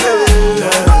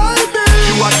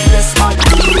 You are the best man.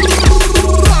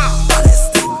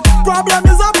 Problem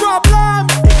is a problem.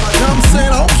 You know what I'm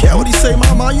saying? I don't care what he say,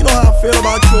 mama. You know how I feel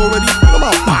about you already. You know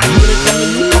my body when it comes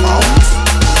to you. Come on.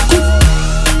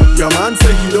 Your man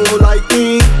say he don't like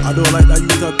me. I don't like that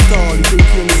you at all. You think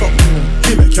you're something.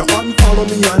 He make you unfollow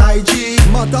me on IG.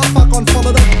 Matter of fact,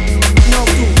 unfollow that now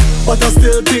too. But I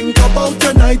still think about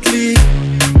your nightly.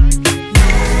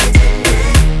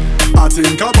 I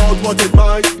think about what it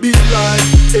might be like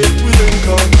if we link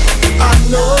up. I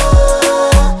know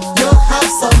you have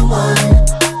someone.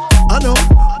 I know,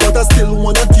 but I still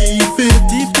wanna keep it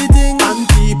and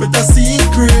keep it a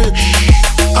secret.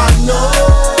 I know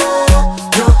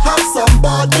you have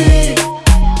somebody,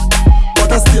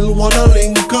 but I still wanna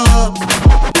link up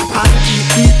and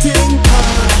keep it in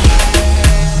touch.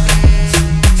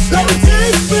 Let me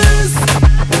take this.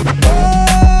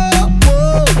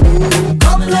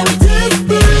 Come let me take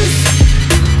this.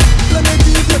 Let me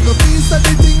give you a piece of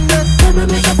the thing that let me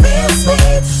make you feel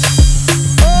sweet.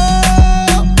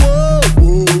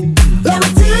 Let me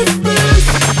take this.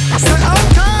 Say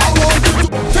okay. I want you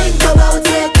to think about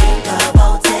it. Think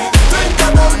about it. Think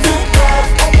about it, girl.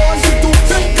 I want you to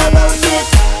think about it.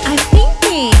 I'm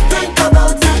thinking. Think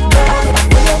about it, girl.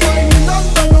 When you're whining and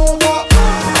bend over,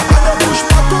 and you push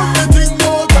back on the thing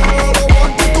more, girl. I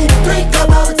want you to think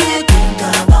about it. Think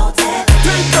about it.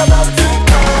 Think about it,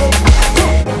 girl.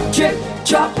 Drip,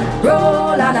 drop,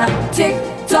 roll on a tick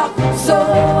tock, so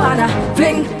on a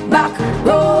fling back,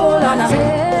 roll on a.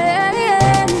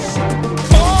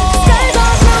 Skies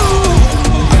are blue,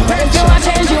 when you are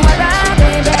changing my life,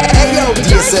 baby. Hey yo,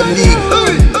 DSM League.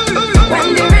 When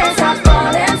the rains are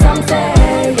falling, some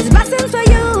say it's blessings for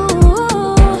you.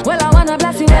 Well, I wanna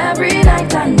bless you every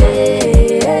night and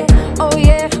day. Oh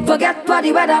yeah, forget what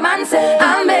the weatherman say.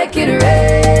 I'll make it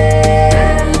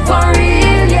rain for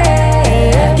real,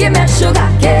 yeah. Give me sugar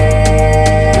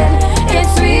cane, it's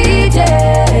sweet,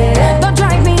 yeah. Don't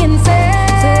drive me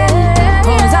insane,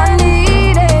 'cause I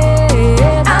need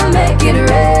it. I'll make it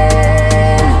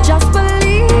rain, just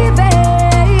believe it,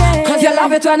 yeah. 'Cause you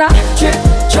love it when I trip,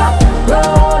 drop,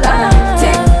 roll on a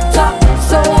tick tock,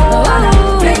 so on a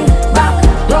fling back,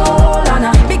 roll on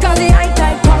a. Because the high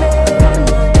tide coming,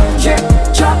 trip,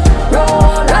 drop,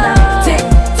 roll on a tick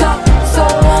tock, so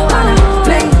on a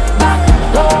fling back,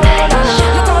 roll on a.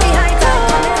 Look how the high tide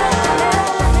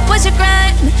coming. What's your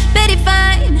crime? Very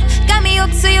fine. Got me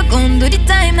hooked, so you gon' do the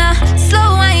time now.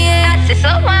 Slow wine, yeah. I say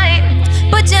slow wine.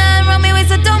 Put your hand round me waist,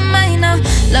 so don't mind now.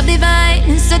 Love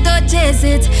divine, so don't chase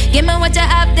it. Give me what you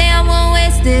have there, I won't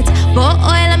waste it. Pour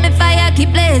oil on me fire,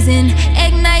 keep blazing.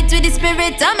 Ignite with the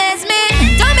spirit, amaze me.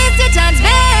 Don't miss your chance,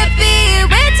 baby.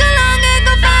 Way too long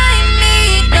ago, find me.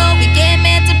 No, we came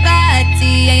here to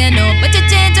party, yeah, you know. But you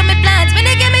change on me plans when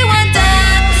they give me one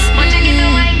time. Won't you give me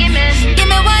wine, give me? Give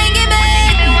me wine, give me.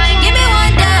 Give me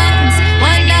one dance,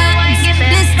 one dance.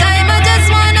 This time I just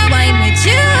wanna wine with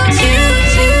you.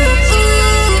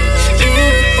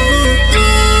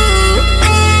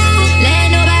 Let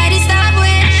nobody stop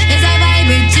with, 'cause I vibe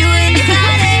with you in the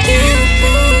party.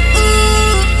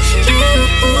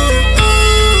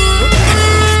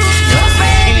 No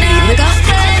friend now, got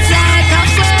friends like a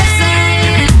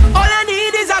person. All I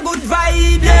need is a good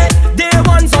vibe, yeah. Day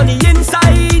one's on the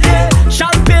inside, yeah.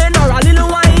 Champagne or a little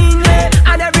wine,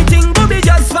 yeah. And everything will be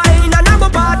just fine. And I go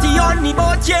party on the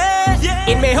boat, yeah.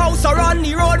 In my house or on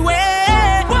the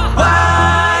roadway.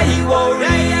 Why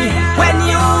worry when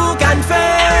you can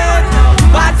fail?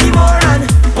 Party more and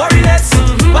worry less.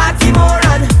 Party more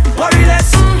and worry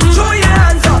less. Throw your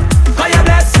hands up, 'cause you're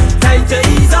blessed. Time to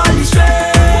ease all the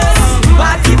stress.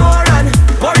 Party more and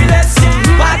worry less.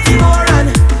 Party more and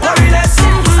worry less.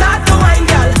 Start to wine,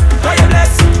 girl, 'cause you're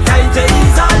blessed. Time to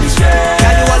ease all the stress.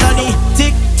 Girl, you all on the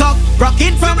TikTok, rock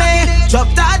it for me. Drop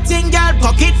that thing, girl,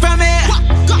 pocket for me.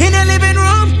 In the living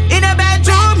room, in the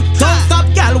bedroom. Don't stop,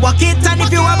 girl, walk it. And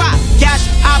if you ever cash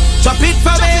up, drop it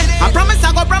for me. I promise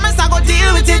I go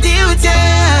deal with you.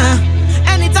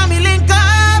 Anytime you link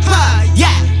up,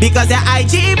 yeah. Because your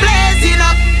IG blazing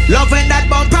up. Love when that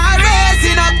bumper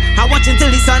raising up. I watch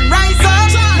until the sun rise up.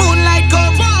 Moonlight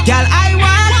come, girl, I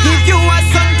want give you a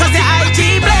sun. 'Cause the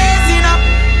IG blazing up.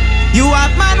 You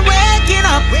have man waking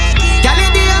up. Girl,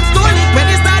 in the arms stool it when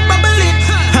you start bubbling.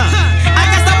 I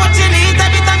guess I'm watching it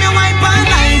every time you wine pan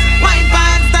life. Wine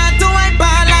pan start to wine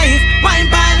pan life. Wine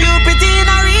pan you pretty in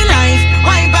a real life.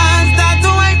 Wine pan start to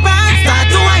wine pan. Start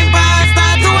to wine pan.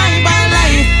 Start to wine pan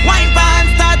life. Wine pan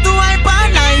start to wine pan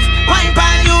life. Wine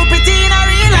pan you pretty in a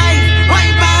real life.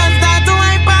 Wine pan start to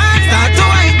wine pan. Start to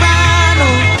wine pan.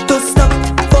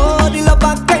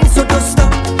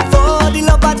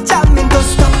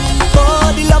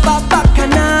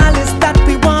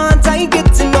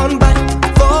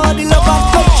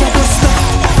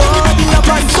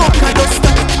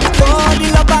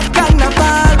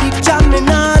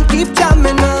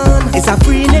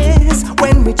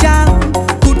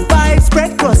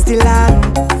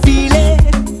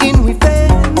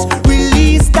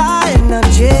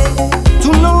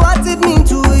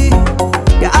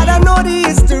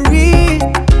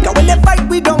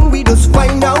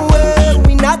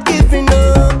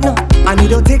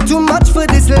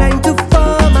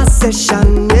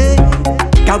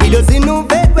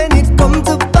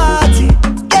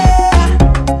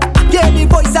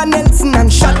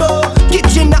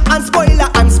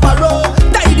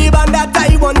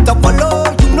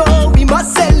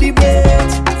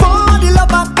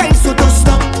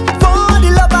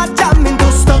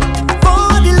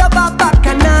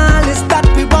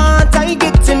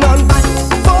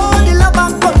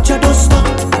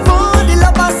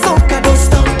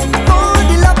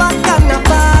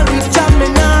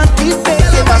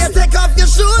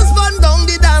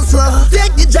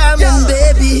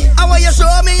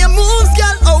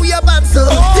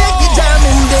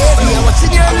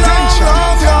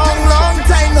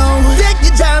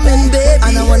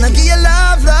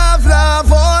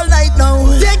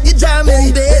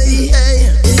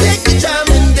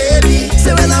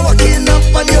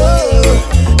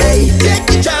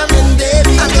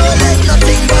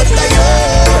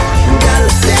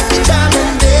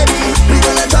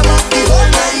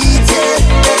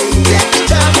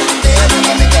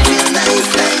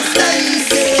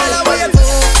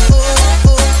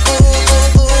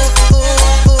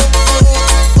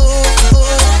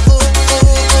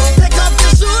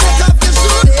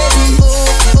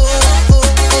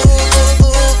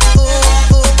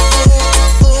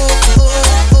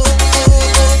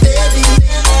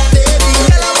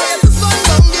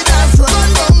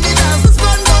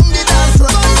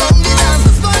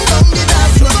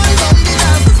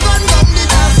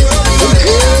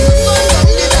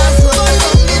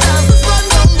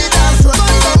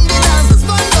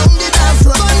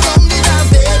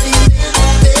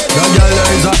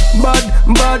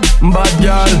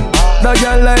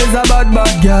 girl is a bad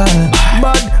girl.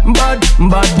 Bad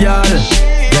girl.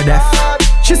 You're deaf.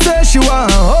 She says she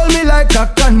want hold me like a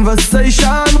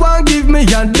conversation. Want give me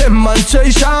a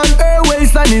demonstration. Her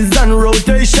waistline is on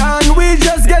rotation. We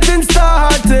just getting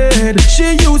started.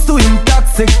 She used to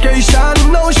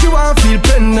intoxication. Now she want feel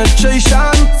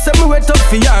penetration. Say me wait up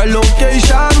for your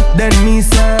location. Then me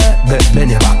say,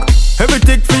 bend your back. Every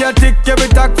tick for your tick, every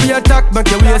tack for your tack. Make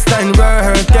your waistline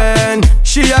working.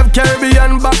 She have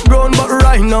Caribbean background, but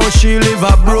right now she live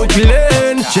at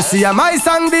Brooklyn. She see my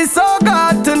song be so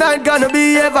good, tonight gonna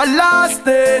be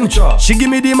everlasting. She give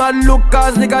me the mad look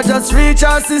cause nigga just reach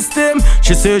her system.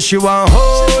 She say she want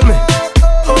hold me,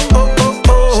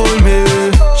 hold me.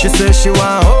 She say she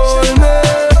want hold me,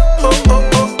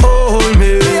 hold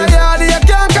me. Yeah, you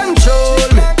can't control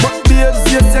me, but babes,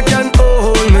 yes you can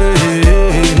hold me.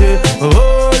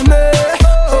 Hold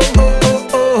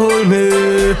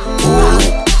me.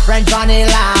 French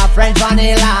vanilla, French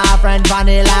vanilla, French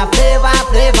vanilla, flavor,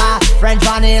 flavor. French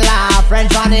vanilla,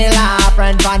 French vanilla,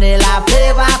 French vanilla,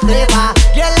 flavor, flavor.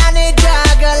 Girl, I need ya,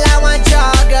 girl, I want ya,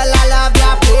 girl, I love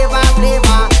ya, flavor,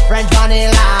 flavor. French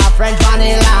vanilla, French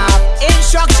vanilla.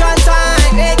 Instruction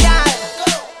time, hey girl,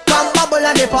 come bubble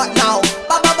on the pot now,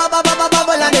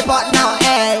 bubble on the pot now,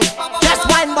 hey. Just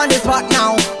wine on the spot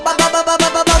now, bubble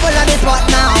on the spot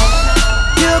now.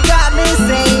 You got me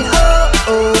saying, oh,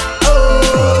 oh, oh.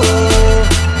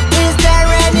 Is there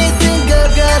any single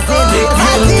girls in this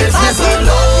business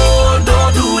alone?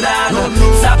 Don't do that.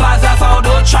 Zapazafao,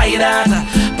 don't try that.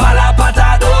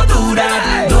 Palapata, don't do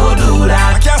that. Don't do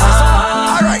that.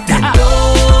 Alright,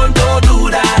 don't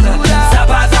do that.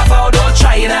 Zapazafao, don't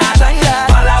try that.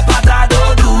 Palapata,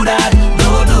 don't do that.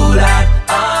 Don't do that.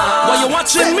 What you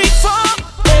watching me for?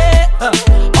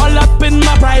 All up in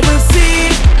my privacy.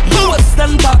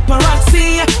 Stand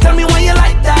paparazzi. Tell me why you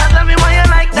like that. Tell me why you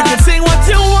like that. You can say what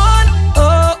you want.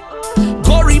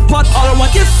 Go report all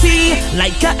what you see.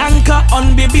 Like an anchor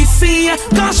on BBC.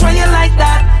 Gosh, why you like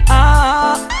that?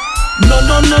 No,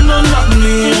 not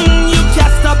me. You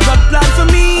can't stop the plan for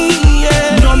me.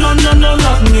 Yeah. No, not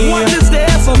me. What is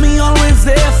there for me? Always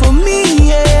there for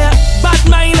me. Yeah. Bad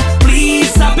mind,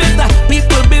 please stop it.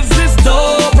 People business,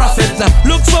 no profit.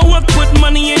 Look for work, put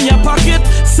money in your pocket.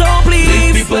 So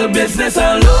please, people business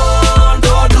alone,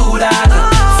 don't do that.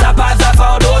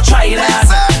 Zapazafao, don't try that.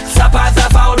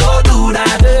 Zapazafao, don't do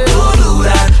that. Don't do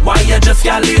that. Why you just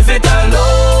can't leave it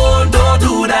alone? Don't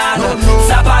do that.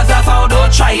 Zapazafao, don't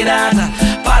try that.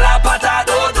 Palapata,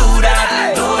 don't do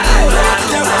that. Don't do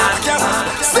that.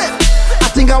 I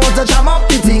think I want to jam up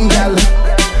the thing, girl,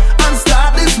 and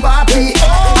start this party.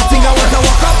 I think I want to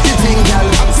walk up the thing, girl.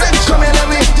 Come here, let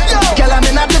me. Girl, I'm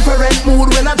in a different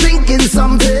mood when I'm drinking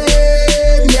something.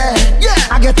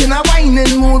 I get in a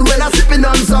whining mood when I'm sipping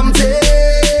on something,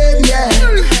 yeah.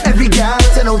 Every girl,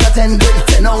 10 out of 10,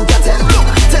 10 out of 10,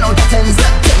 10 out of 10,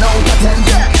 10 out of 10,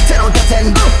 10 out of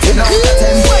 10, 10 out of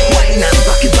 10. Wine and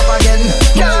back it up again.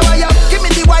 Girl, why you give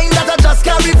me the wine that I just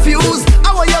can't refuse?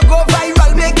 I want you go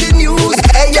viral, make the news.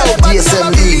 Hey yo,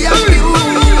 DSM League.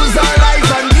 All eyes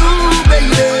on you,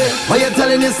 baby. What you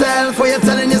telling yourself? What you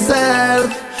telling yourself?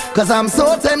 Cause I'm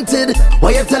so tempted.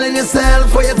 What you telling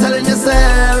yourself? What you telling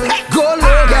yourself? Go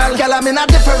low, girl. Girl, I'm in a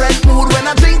different mood when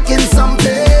I'm drinking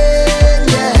something.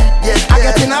 Yeah. I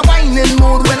get in a whining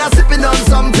mood when I'm sipping on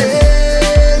something.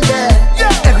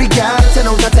 Yeah. Every girl, 10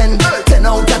 out of 10, 10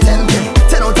 out of 10,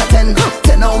 10 out of 10,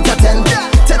 10 out of 10,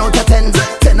 10 out of 10,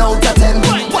 10 out of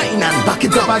 10. Wine and back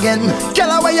it up again.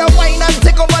 Girl, why you wine and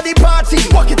take over the party?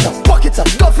 Walk it up, walk it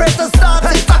up. Go for it to start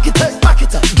it. Back it up, back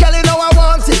it up. Girl, you know I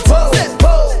want it.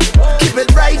 Keep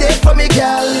it right there for me,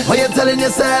 girl. What you telling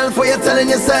yourself? What you telling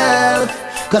yourself?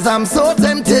 Cause I'm so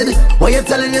tempted. What you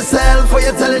telling yourself? What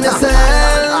you telling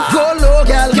yourself? Go low,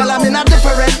 girl. Girl, I'm in a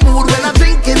different mood when I'm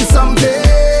drinking something.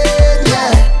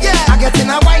 Yeah. I get in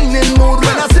a whining mood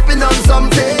when I'm sipping on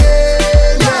something.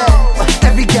 Yeah.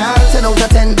 Every girl, 10 out of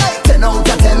 10, 10 out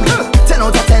of 10, 10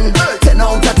 out of 10, 10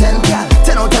 out of 10,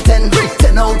 10 out of 10,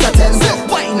 10 out of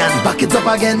 10. Wine and back it up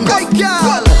again. Hey,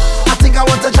 girl. I think I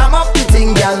want to jam up the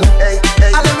thing, girl.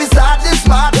 And let me start this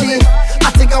party.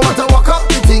 I think I want to walk up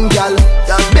the thing, girl.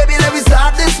 Baby, let me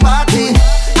start this party.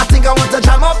 I think I want to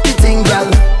jam up the thing, girl.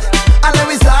 And let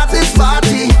me start this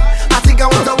party. I think I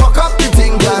want to walk up the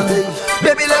thing, girl.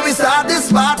 Baby, let me start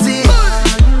this party.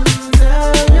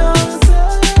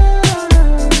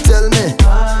 Tell me.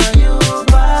 Are you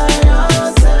by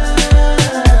yourself?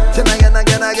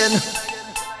 Again.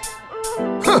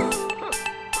 Huh.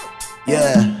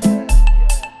 Yeah.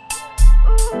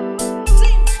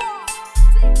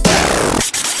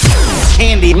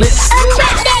 Candy lips.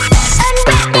 Unwrap that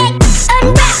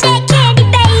candy,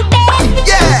 baby.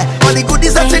 Yeah, all the good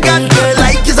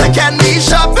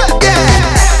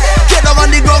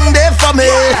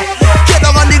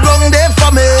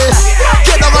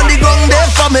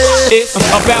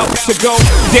about to go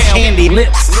down. Andy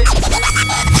Lips.